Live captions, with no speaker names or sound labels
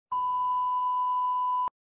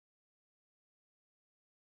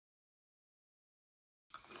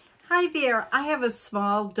Hi there, I have a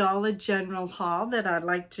small Dollar General haul that I'd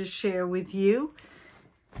like to share with you.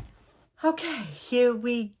 Okay, here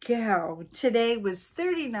we go. Today was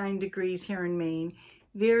 39 degrees here in Maine,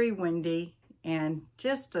 very windy and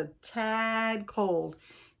just a tad cold.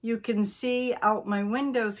 You can see out my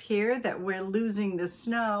windows here that we're losing the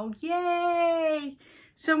snow. Yay!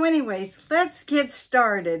 So anyways, let's get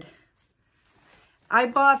started. I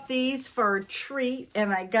bought these for a treat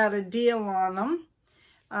and I got a deal on them.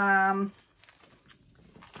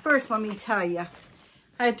 First, let me tell you,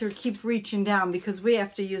 I had to keep reaching down because we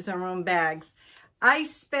have to use our own bags. I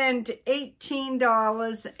spent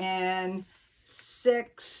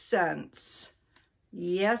 $18.06.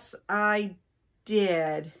 Yes, I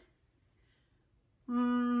did.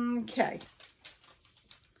 Okay.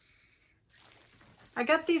 I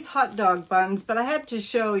got these hot dog buns, but I had to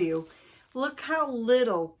show you. Look how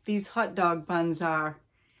little these hot dog buns are.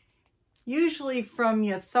 Usually from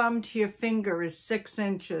your thumb to your finger is 6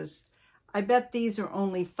 inches. I bet these are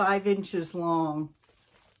only 5 inches long.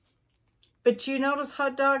 But you notice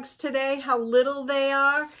hot dogs today, how little they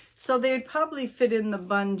are? So they'd probably fit in the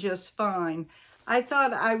bun just fine. I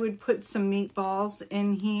thought I would put some meatballs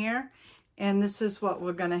in here. And this is what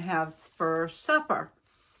we're gonna have for supper,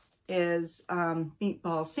 is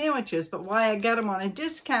meatball sandwiches. But why I got them on a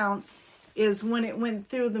discount is when it went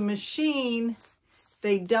through the machine,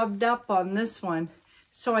 they dubbed up on this one,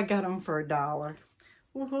 so I got them for $1.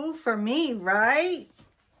 Woohoo for me, right?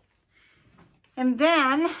 And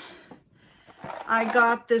then I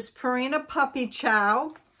got this Purina Puppy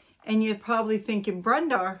Chow, and you're probably thinking,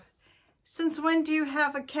 Brenda, since when do you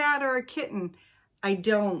have a cat or a kitten? I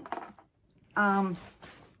don't.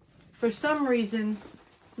 For some reason,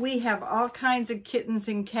 we have all kinds of kittens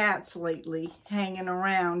and cats lately hanging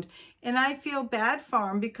around, and I feel bad for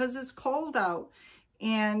them because it's cold out.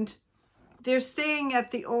 And they're staying at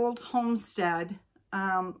the old homestead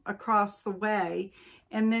across the way.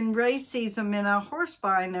 And then Ray sees them in a horse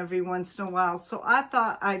barn every once in a while. So I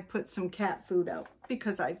thought I'd put some cat food out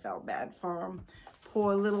because I felt bad for them.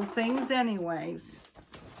 Poor little things anyways.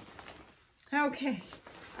 Okay,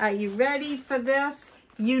 are you ready for this?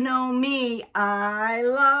 You know me, I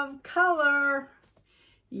love color.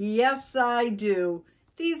 Yes, I do.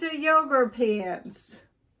 These are yoga pants.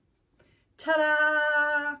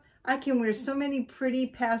 Ta-da! I can wear so many pretty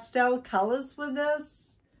pastel colors with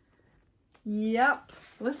this. Yep.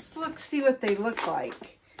 Let's see what they look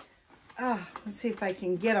like. Let's see if I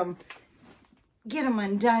can get them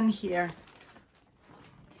undone here.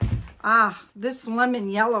 This lemon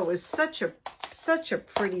yellow is such a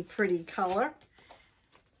pretty color.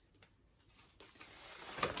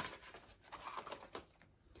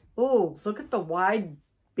 Oh, look at the wide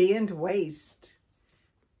band waist.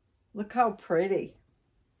 Look how pretty.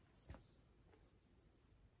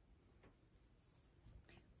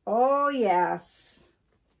 Oh, yes.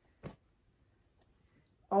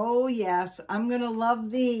 Oh, yes. I'm going to love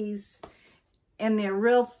these. And they're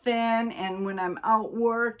real thin. And when I'm out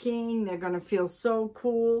working, they're going to feel so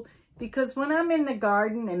cool. Because when I'm in the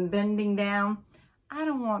garden and bending down, I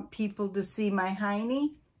don't want people to see my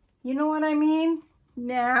hiney. You know what I mean?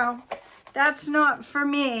 No, that's not for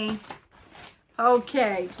me.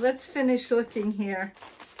 Okay, let's finish looking here.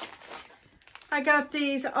 I got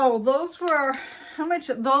these. Oh, those were, how much?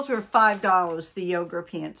 Those were $5, the yoga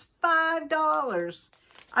pants. $5.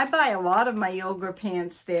 I buy a lot of my yoga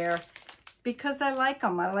pants there because I like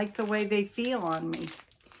them. I like the way they feel on me.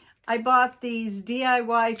 I bought these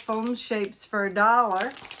DIY foam shapes for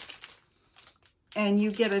 $1. And you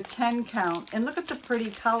get a 10 count. And look at the pretty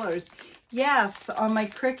colors. Yes, on my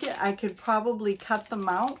Cricut, I could probably cut them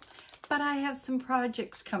out. But I have some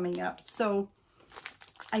projects coming up, so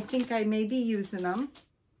I think I may be using them.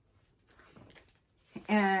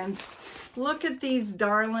 And look at these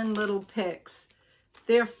darling little picks.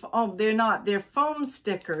 They're not. They're foam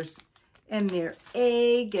stickers, and they're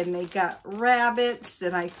egg, and they got rabbits,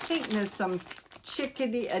 and I think there's some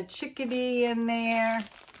chickadee in there.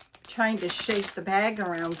 Trying to shake the bag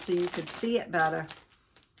around so you could see it better.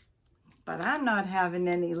 But I'm not having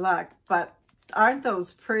any luck. But aren't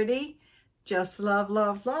those pretty? Just love,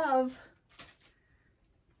 love, love.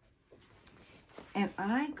 And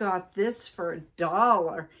I got this for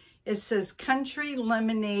 $1. It says Country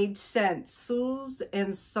Lemonade Scent. Soothes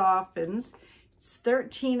and softens. It's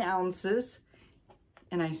 13 ounces.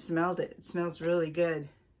 And I smelled it. It smells really good.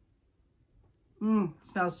 It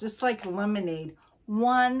smells just like lemonade.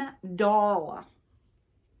 $1.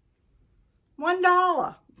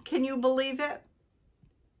 $1. Can you believe it?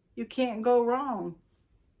 You can't go wrong.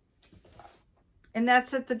 And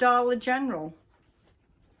that's at the Dollar General.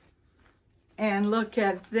 And look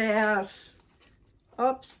at this.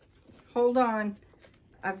 Oops, hold on.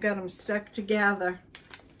 I've got them stuck together.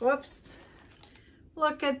 Whoops.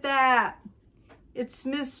 Look at that. It's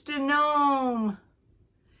Mr. Gnome.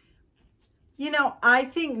 You know, I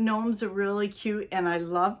think gnomes are really cute and I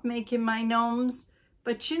love making my gnomes.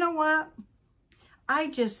 But you know what? I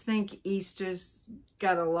just think Easter's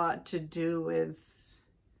got a lot to do with,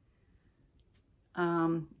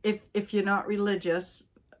 if you're not religious,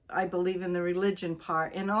 I believe in the religion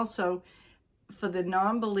part. And also for the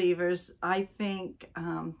non-believers, I think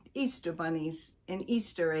Easter bunnies and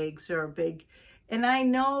Easter eggs are big. And I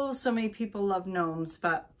know so many people love gnomes,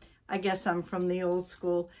 but I guess I'm from the old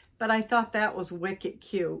school. But I thought that was wicked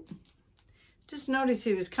cute. Just notice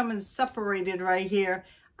he was coming separated right here.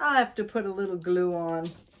 I'll have to put a little glue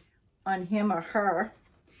on him or her.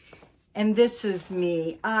 And this is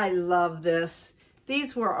me. I love this.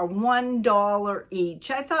 These were a $1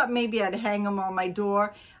 each. I thought maybe I'd hang them on my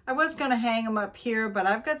door. I was going to hang them up here, but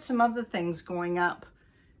I've got some other things going up.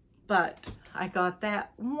 But I got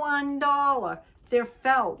that $1. They're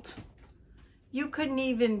felt. You couldn't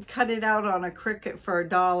even cut it out on a Cricut for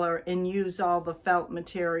 $1 and use all the felt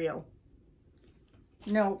material.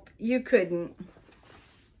 Nope, you couldn't.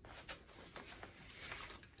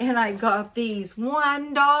 And I got these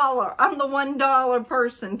 $1. I'm the $1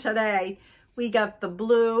 person today. We got the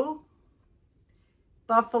blue,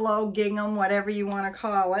 buffalo, gingham, whatever you want to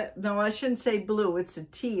call it. No, I shouldn't say blue, it's a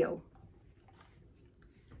teal.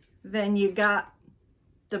 Then you got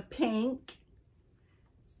the pink.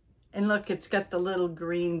 And look, it's got the little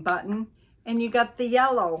green button. And you got the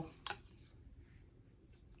yellow.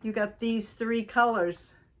 You got these 3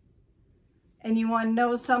 colors. And you want to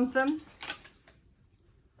know something?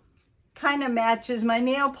 Kind of matches my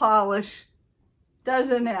nail polish,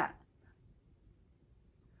 doesn't it?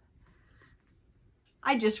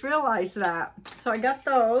 I just realized that. So I got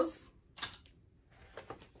those.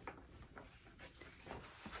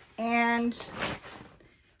 And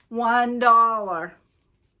 $1.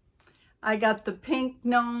 I got the pink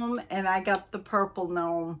gnome and I got the purple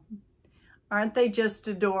gnome. Aren't they just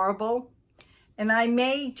adorable? And I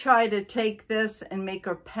may try to take this and make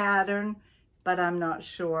a pattern, but I'm not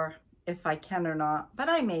sure if I can or not. But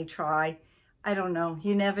I may try. I don't know.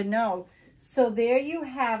 You never know. So there you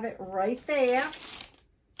have it right there.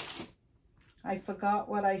 I forgot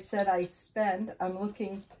what I said I spent. I'm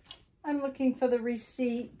looking for the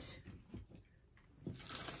receipt.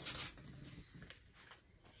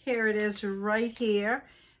 Here it is right here.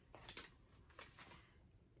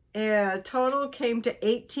 Total came to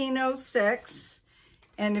 $18.06.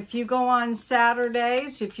 And if you go on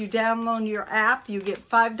Saturdays, if you download your app, you get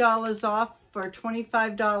 $5 off for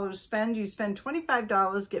 $25 spend. You spend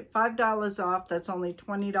 $25, get $5 off. That's only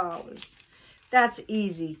 $20. That's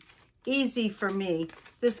easy. Easy for me.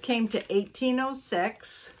 This came to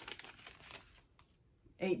 $18.06.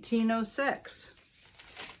 $18.06.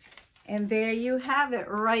 And there you have it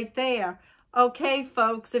right there. Okay,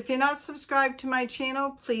 folks, if you're not subscribed to my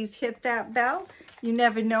channel, please hit that bell. You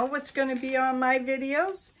never know what's going to be on my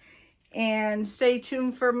videos. And stay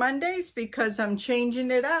tuned for Mondays because I'm changing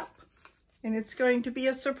it up. And it's going to be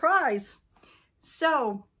a surprise.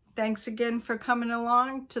 So, thanks again for coming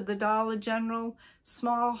along to the Dollar General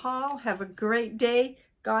Small Haul. Have a great day.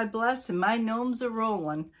 God bless. And my gnomes are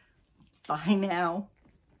rolling. Bye now.